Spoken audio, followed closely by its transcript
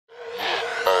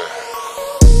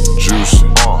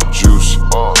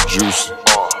juicy,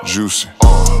 juicy,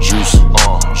 juicy,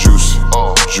 juicy,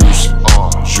 juicy,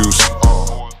 juicy.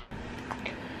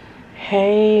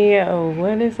 Hey,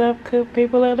 what is up, good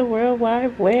people of the World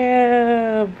Wide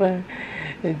Web?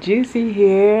 Juicy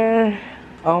here.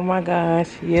 Oh my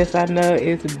gosh, yes, I know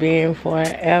it's been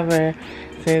forever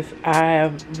since I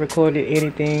have recorded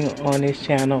anything on this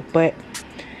channel, but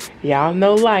y'all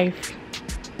know life.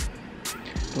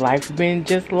 Life's been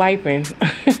just lifing.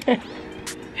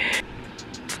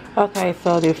 Okay,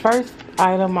 so the first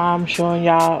item I'm showing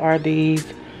y'all are these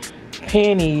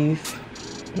panties.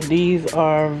 These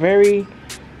are very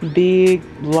big,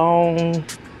 long,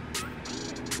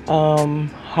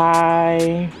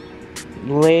 high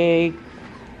leg,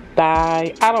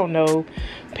 thigh, I don't know,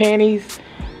 panties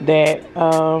that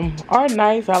are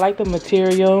nice. I like the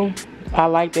material. I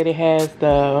like that it has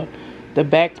the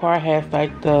back part has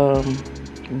like the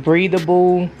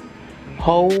breathable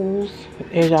holes,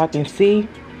 as y'all can see.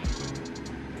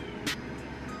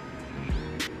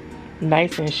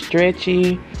 Nice and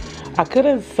stretchy. I could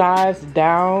have sized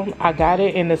down. I got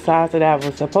it in the size that I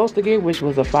was supposed to get, which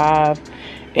was a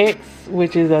 5X,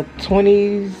 which is a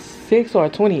 26 or a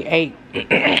 28.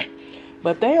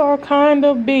 But they are kind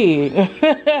of big.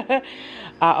 I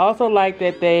also like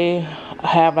that they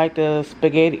have like the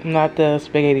spaghetti, not the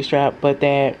spaghetti strap, but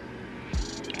that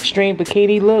string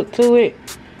bikini look to it.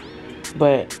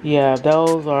 But yeah,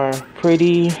 those are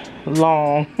pretty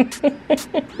long.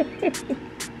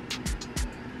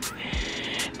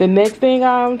 The next thing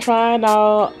I'm trying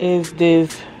out is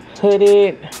this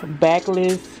hooded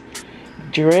backless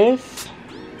dress.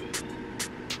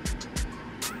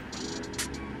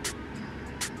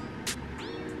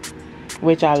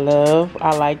 Which I love.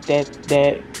 I like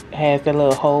that has the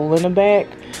little hole in the back.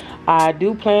 I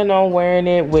do plan on wearing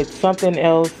it with something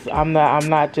else. I'm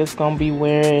not just gonna be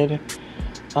wearing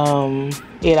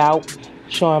it out,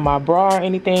 showing my bra or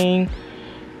anything.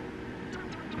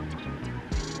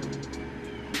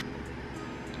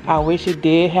 I wish it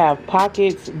did have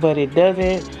pockets, but it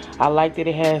doesn't. I like that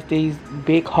it has these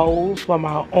big holes for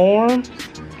my arms.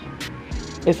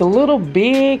 It's a little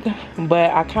big, but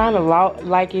I kind of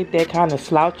like it, that kind of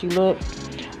slouchy look.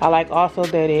 I like also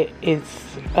that it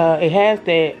has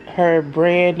that her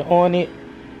brand on it.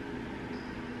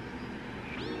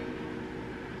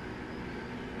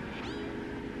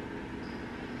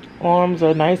 Arms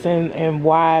are nice and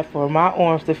wide for my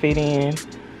arms to fit in.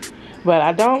 But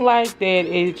I don't like that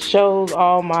it shows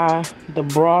all the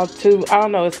bra too. I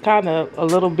don't know, it's kind of a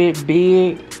little bit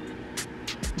big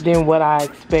than what I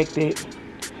expected.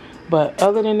 But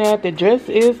other than that, the dress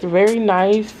is very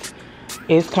nice.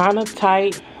 It's kind of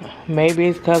tight. Maybe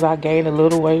it's because I gained a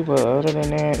little weight, but other than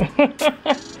that,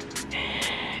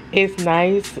 it's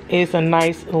nice. It's a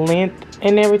nice length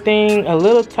and everything. A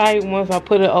little tight once I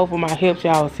put it over my hips.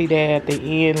 Y'all will see that at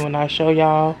the end when I show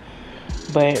y'all.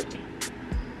 But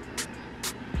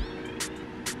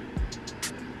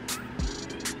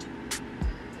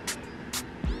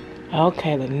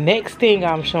okay, the next thing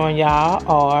I'm showing y'all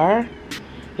are,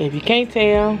 if you can't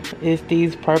tell, it's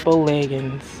these purple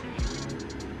leggings.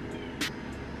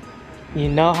 You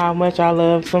know how much I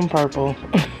love some purple.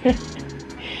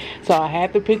 So I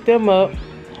had to pick them up.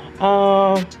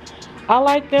 I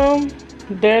like them.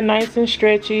 They're nice and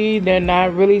stretchy. They're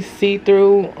not really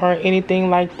see-through or anything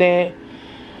like that.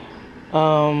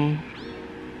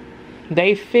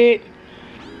 They fit.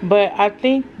 But I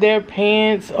think their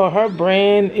pants, or her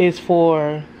brand, is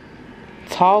for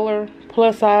taller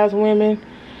plus size women.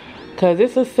 Because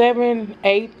it's a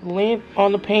 7/8 length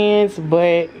on the pants,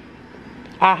 but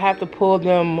I have to pull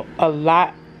them a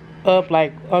lot up,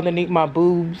 like underneath my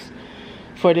boobs,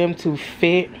 for them to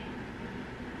fit.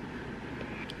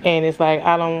 And it's like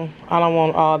I don't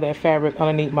want all that fabric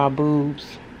underneath my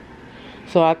boobs.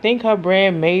 So I think her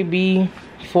brand may be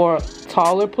for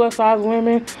taller plus size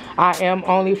women. I am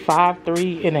only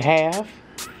 5'3½".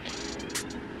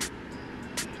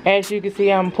 As you can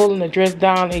see, I'm pulling the dress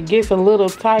down. It gets a little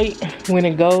tight when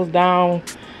it goes down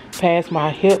past my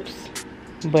hips,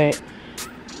 but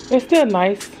it's still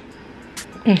nice.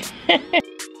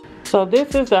 So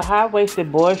this is a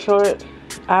high-waisted boy short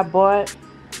I bought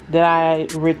that I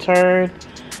returned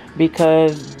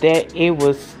because it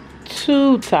was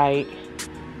too tight.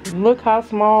 Look how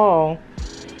small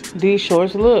these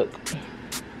shorts look.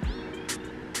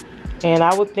 And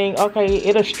I would think, okay,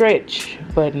 it'll stretch,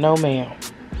 but no ma'am.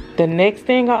 The next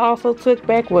thing I also took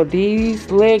back were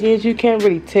these leggings. You can't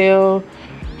really tell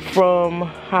from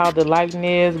how the lighting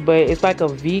is, but it's like a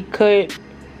V cut.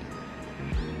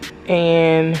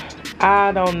 And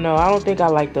I don't know, I don't think I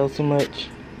like those too much.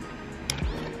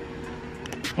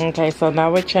 Okay, so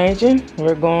now we're changing.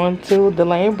 We're going to the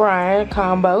Lane Bryant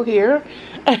combo here.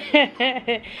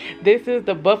 This is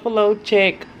the buffalo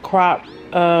check crop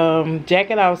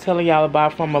jacket I was telling y'all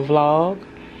about from a vlog.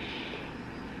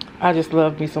 I just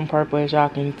love me some purple, as y'all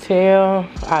can tell.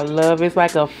 I love it's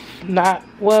like a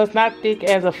it's not thick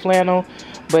as a flannel,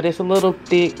 but it's a little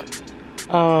thick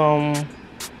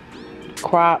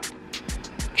crop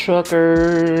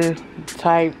trucker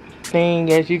type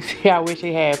thing. As you can see, I wish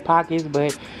it had pockets,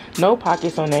 but no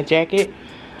pockets on that jacket.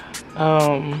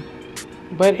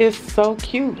 But it's so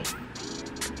cute.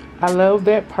 I love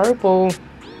that purple.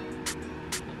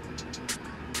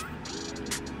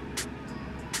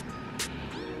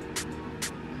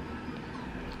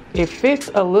 It fits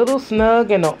a little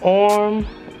snug in the arm,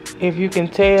 if you can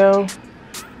tell.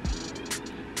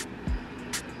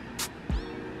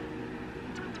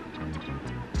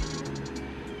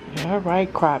 All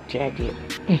right, crop jacket.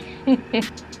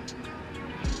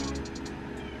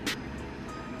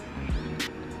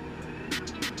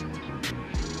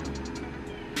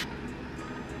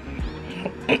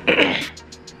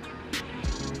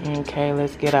 Okay,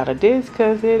 let's get out of this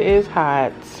because it is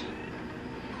hot.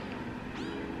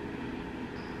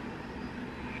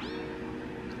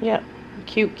 Yep,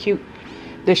 cute, cute.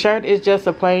 The shirt is just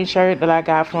a plain shirt that I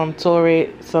got from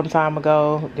Torrid some time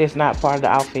ago. It's not part of the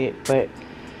outfit, but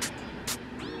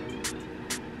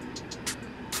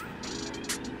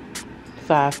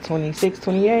size 26,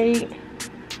 28.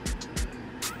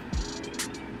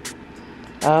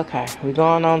 Okay, we're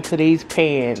going on to these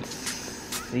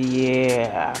pants.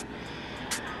 Yeah.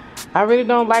 I really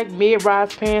don't like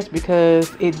mid-rise pants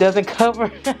because it doesn't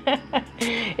cover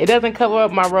it doesn't cover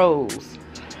up my rolls.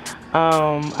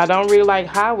 I don't really like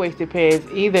high-waisted pants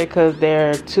either because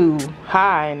they're too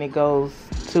high and it goes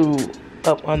too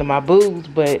up under my boobs.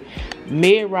 But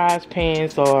mid-rise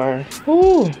pants are,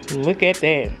 ooh, look at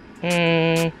that.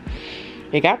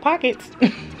 It got pockets.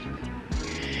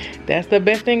 That's the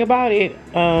best thing about it.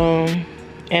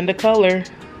 And the color,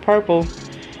 purple.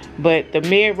 But the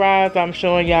mid-rise I'm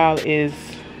showing y'all is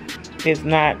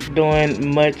not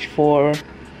doing much for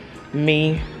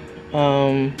me.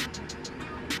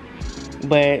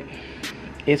 But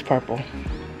it's purple.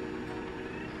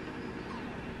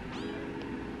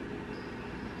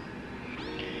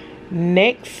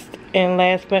 Next and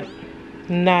last but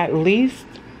not least,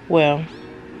 well,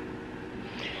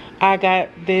 I got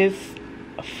this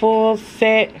full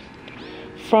set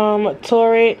from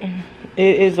Torrid.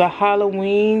 It is a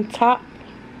Halloween top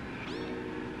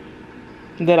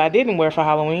that I didn't wear for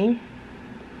Halloween,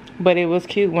 but it was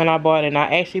cute when I bought it. And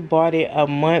I actually bought it a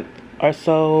month or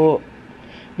so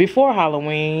before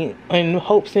Halloween in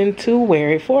hopes to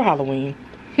wear it for Halloween.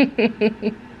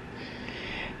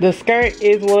 The skirt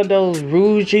is one of those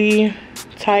rougey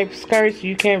type skirts.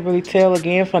 You can't really tell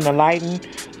again from the lighting,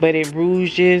 but it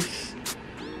rouges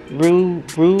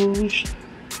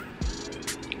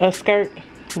a skirt,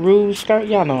 rouge skirt.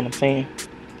 Y'all know what I'm saying.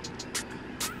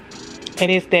 And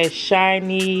it's that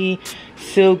shiny,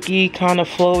 silky, kind of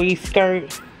flowy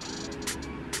skirt.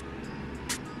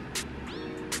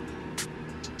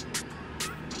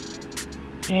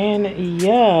 And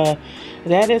yeah,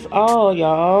 that is all,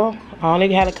 y'all. I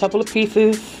only had a couple of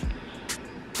pieces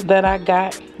that I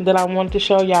got that I wanted to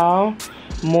show y'all.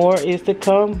 More is to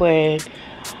come, but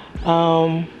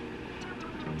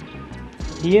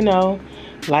you know,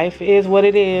 life is what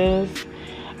it is.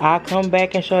 I'll come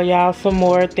back and show y'all some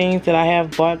more things that I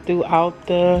have bought throughout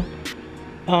the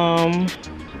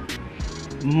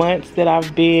months that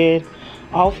I've been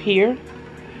off here.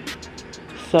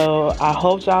 So I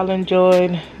hope y'all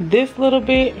enjoyed this little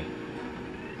bit.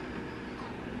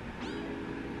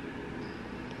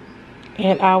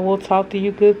 And I will talk to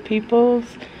you good peoples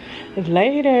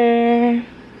later.